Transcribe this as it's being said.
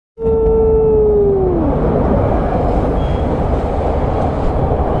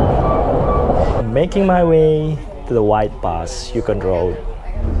making my way to the White Pass Yukon Road.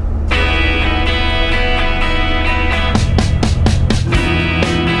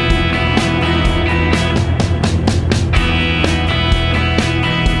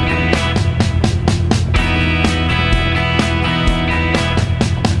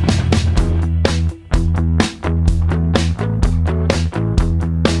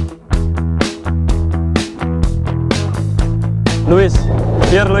 Luis,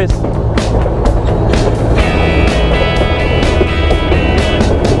 here Luis.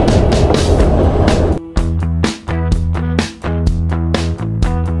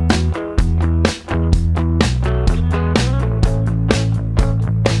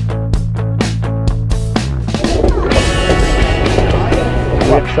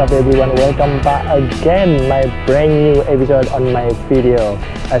 What's up everyone, welcome back again my brand new episode on my video.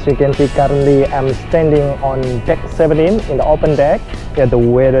 As you can see, currently I'm standing on deck 17 in the open deck. Yeah, the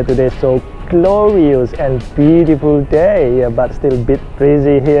weather today is so glorious and beautiful day, yeah, but still a bit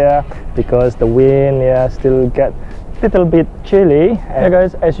breezy here because the wind, yeah, still get little bit chilly. Hey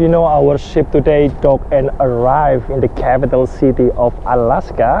guys, as you know, our ship today docked and arrived in the capital city of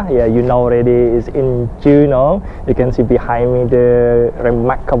Alaska. Yeah, you know already, is in Juneau. You can see behind me the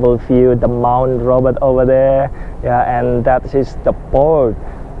remarkable view, the Mount Robert over there. Yeah, and that is the port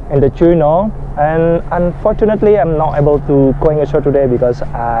in the Juneau. And unfortunately I'm not able to going ashore today because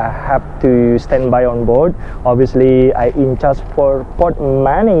I have to stand by on board. Obviously I in charge for port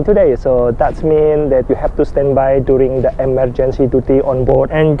manning today, so that means that you have to stand by during the emergency duty on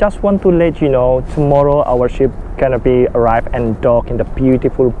board. And just want to let you know, tomorrow our ship gonna be arrive and dock in the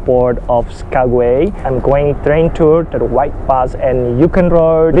beautiful port of Skagway. I'm going train tour to the White Pass and Yukon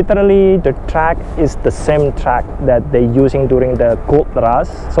Road. Literally the track is the same track that they using during the gold rush,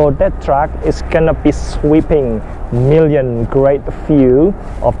 so that track is gonna be sweeping million great view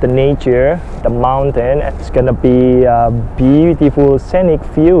of the nature, the mountain. It's gonna be a beautiful scenic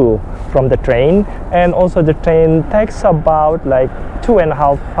view from the train, and also the train takes about like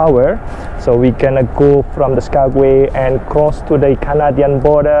 2.5 hours. So we're gonna go from the Skagway and cross to the Canadian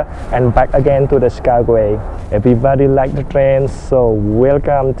border and back again to the Skagway. Everybody like the train, so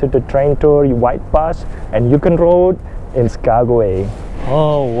welcome to the train tour, White Pass and Yukon Road in Skagway.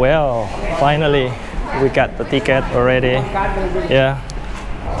 Oh well, finally we got the ticket already. Yeah.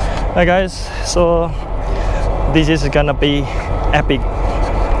 Hi guys, so this is gonna be epic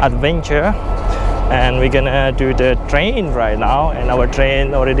adventure, and we're gonna do the train right now, and our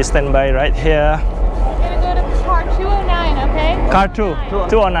train already standby right here. We're gonna go to car 209, okay? Car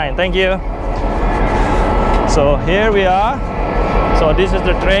 209, thank you. So here we are. So this is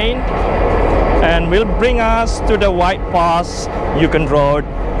the train, and will bring us to the White Pass Yukon Road,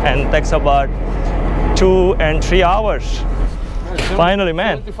 and takes about 2 and 3 hours. Man, finally,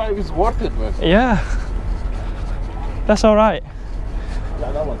 man. 75 is worth it, man. Yeah, that's all right.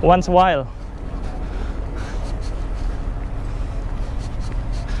 Once a while.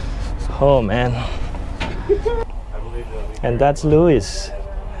 Oh man. And that's Luis.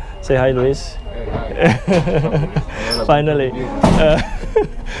 Say hi, Luis. Finally.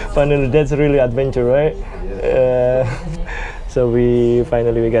 Finally, that's really adventure, right? So we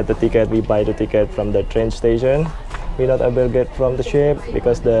finally got the ticket. We buy the ticket from the train station. We're not able to get from the ship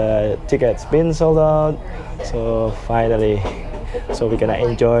because the ticket's been sold out. So finally, so we're gonna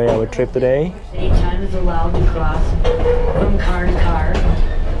enjoy our trip today. Any time is allowed to cross from car to car.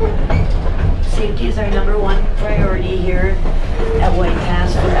 Safety is our #1 priority here at White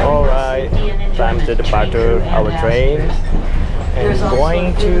Pass. All right, time to departure our train. And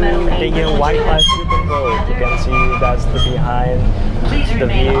going to the White Pass Yukon Road. You can see that's the behind Please the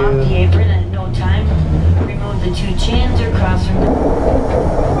remain on the view. apron at no time. Remove the 2 chins or cross from the...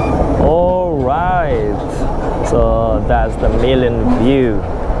 All right, so that's the million view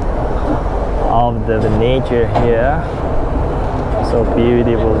of the nature here. So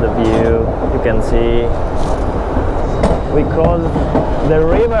beautiful, the view. You can see we cross the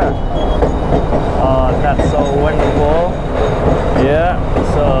river. Oh, that's so wonderful. Yeah,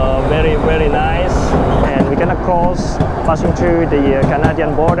 so very, very nice. And we're gonna cross, passing through the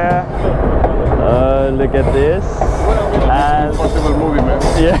Canadian border. Look at this. And Possible movie, man.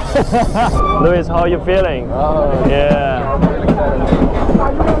 yeah. Luis, how are you feeling? Yeah.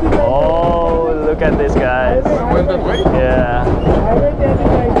 Oh, look at this, guys. Went that way? Yeah.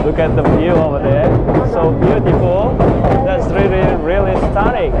 Look at the view over there. So beautiful. That's really, really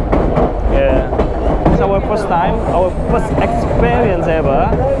stunning. Yeah. our first time, our first experience ever.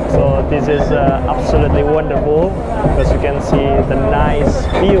 So this is absolutely wonderful because you can see the nice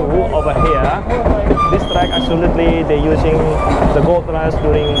view over here. This track absolutely they're using the gold rush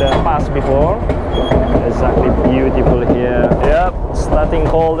during the past before. Exactly beautiful here. Yep, starting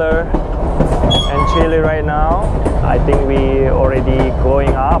colder and chilly right now. I think we already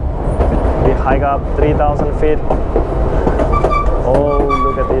going up. We hike up 3,000 feet. Oh,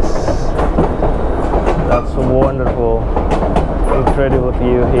 look at this. That's wonderful. Incredible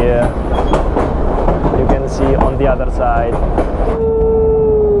view here. You can see on the other side.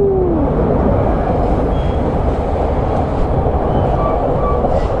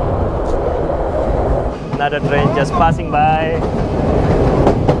 Another train just passing by.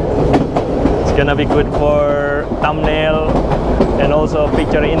 It's gonna be good for thumbnail and also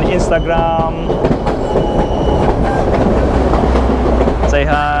picture in Instagram. Say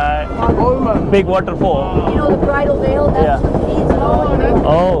hi. Big waterfall. You know the bridal veil? That's Yeah. what feeds it all.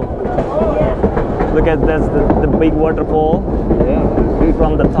 Oh, look at this, the big waterfall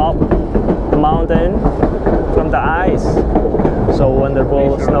from the top, the mountain, from the ice. So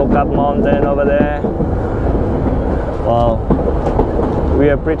wonderful, snow-capped mountain over there. Wow, we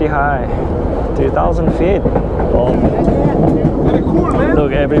are pretty high, 3,000 feet. Oh. Very cool, man.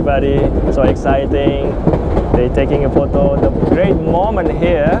 Look, everybody, so exciting. They're taking a photo. The great moment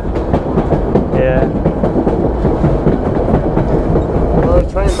here. Yeah. Another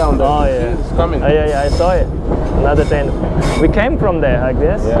train down there. Oh yeah. It's coming. Oh, yeah, I saw it. Another train. We came from there like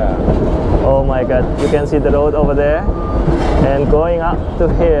this. Yeah. Oh my God, you can see the road over there. And going up to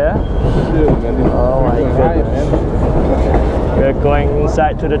here. Oh my goodness. We're going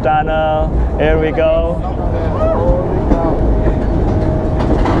inside to the tunnel. Here we go.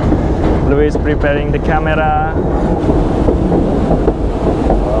 Luis preparing the camera.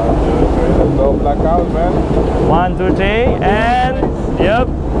 No blackout, man. 1, 2, 3, and yep.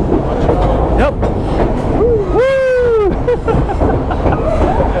 Yep. Woo!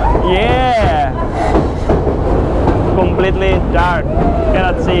 Yeah. Completely dark.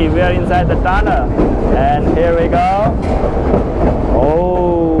 Cannot see. We are inside the tunnel. And here we go.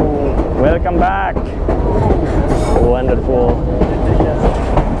 Oh, welcome back. Wonderful.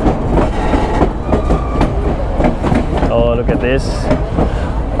 Oh, look at this.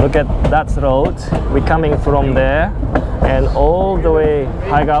 Look at that road. We're coming from there and all the way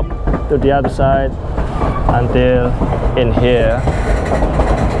hike up to the other side until in here.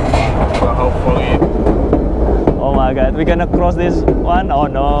 Hopefully. Oh my God, we're gonna cross this one? Oh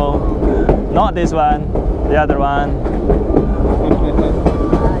no, not this one, the other one.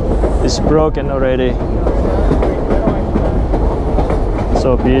 It's broken already.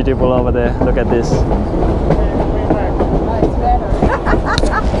 So beautiful over there, look at this.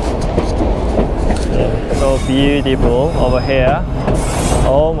 So beautiful over here.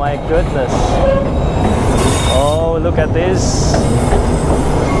 Oh my goodness. Oh, look at this.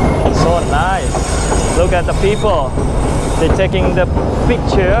 So nice. Look at the people. They're taking the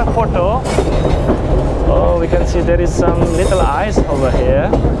picture, photo. Oh, we can see there is some little ice over here.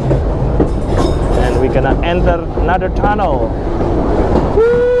 And we're gonna enter another tunnel.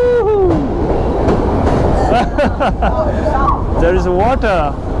 Woo! There is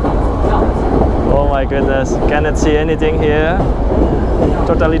water. Oh my goodness, cannot see anything here.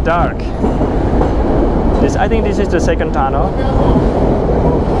 Totally dark. I think this is the second tunnel.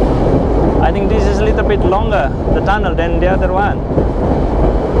 I think this is a little bit longer, the tunnel, than the other one.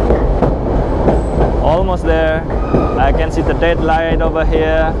 Almost there. I can see the dead light over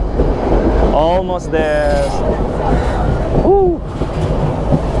here. Almost there. Woo.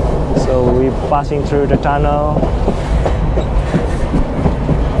 So we're passing through the tunnel.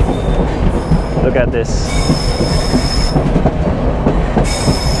 Look at this.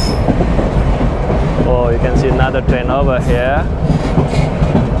 Oh, you can see another train over here.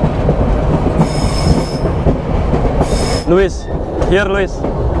 Luis, here Luis.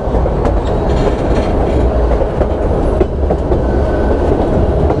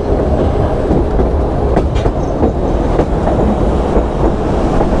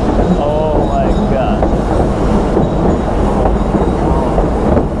 Oh my God.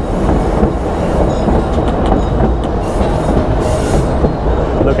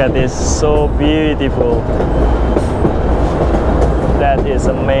 Look at this, so beautiful. That is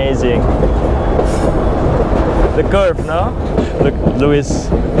amazing. The curve, no? Look, Luis.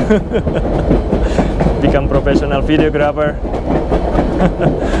 Become professional videographer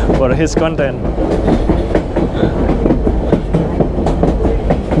for his content.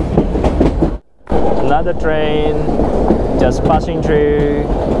 Another train just passing through.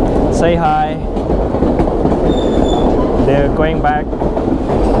 Say hi. They're going back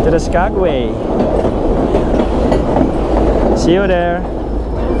to the Skagway. See you there.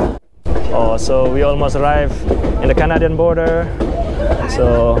 Oh, so we almost arrived in the Canadian border.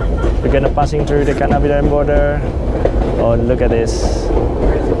 So we're gonna passing through the Canadian border. Oh, look at this.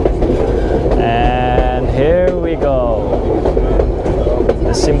 And here we go.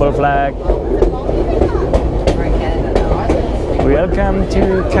 The symbol flag. Welcome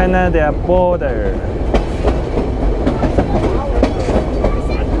to Canada border.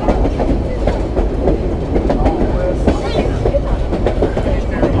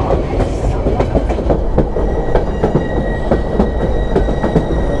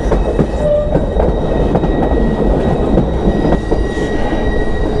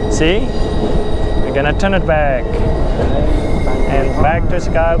 See? We're gonna turn it back and back to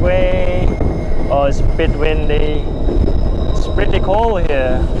Skagway. Oh, it's a bit windy. It's pretty cold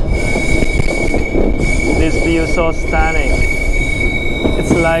here. This view is so stunning.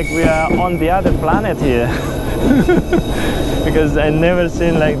 It's like we are on the other planet here. Because I never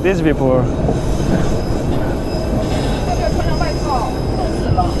seen like this before.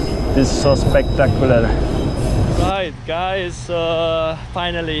 This is so spectacular. Right guys,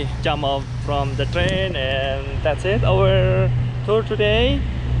 finally jump off from the train, and that's it, our tour today.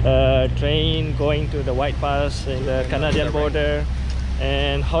 Train going to the White Pass in the Canadian border.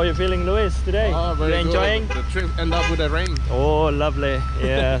 And how are you feeling, Luis, today? Oh, very you enjoying? good. The trip ended up with a rain. Oh, lovely.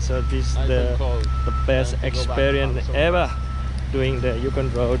 Yeah, so this is the best experience ever doing the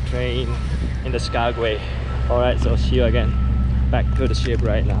Yukon Road train in the Skagway. Alright, so see you again. Back to the ship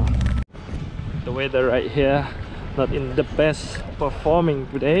right now. The weather right here, not in the best performing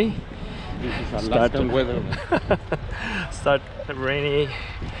today. This is Alaskan weather. Start rainy,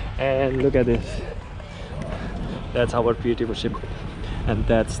 and look at this. That's our beautiful ship, and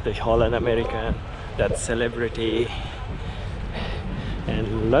that's the Holland American, that's celebrity, and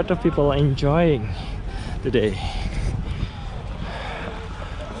a lot of people enjoying today.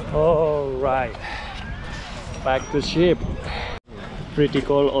 All right, back to ship. Pretty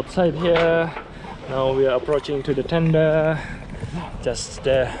cold outside here. Now we are approaching to the tender. Just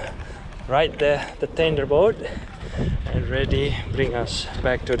right there, the tender boat, and ready bring us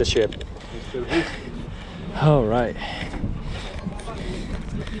back to the ship. All right.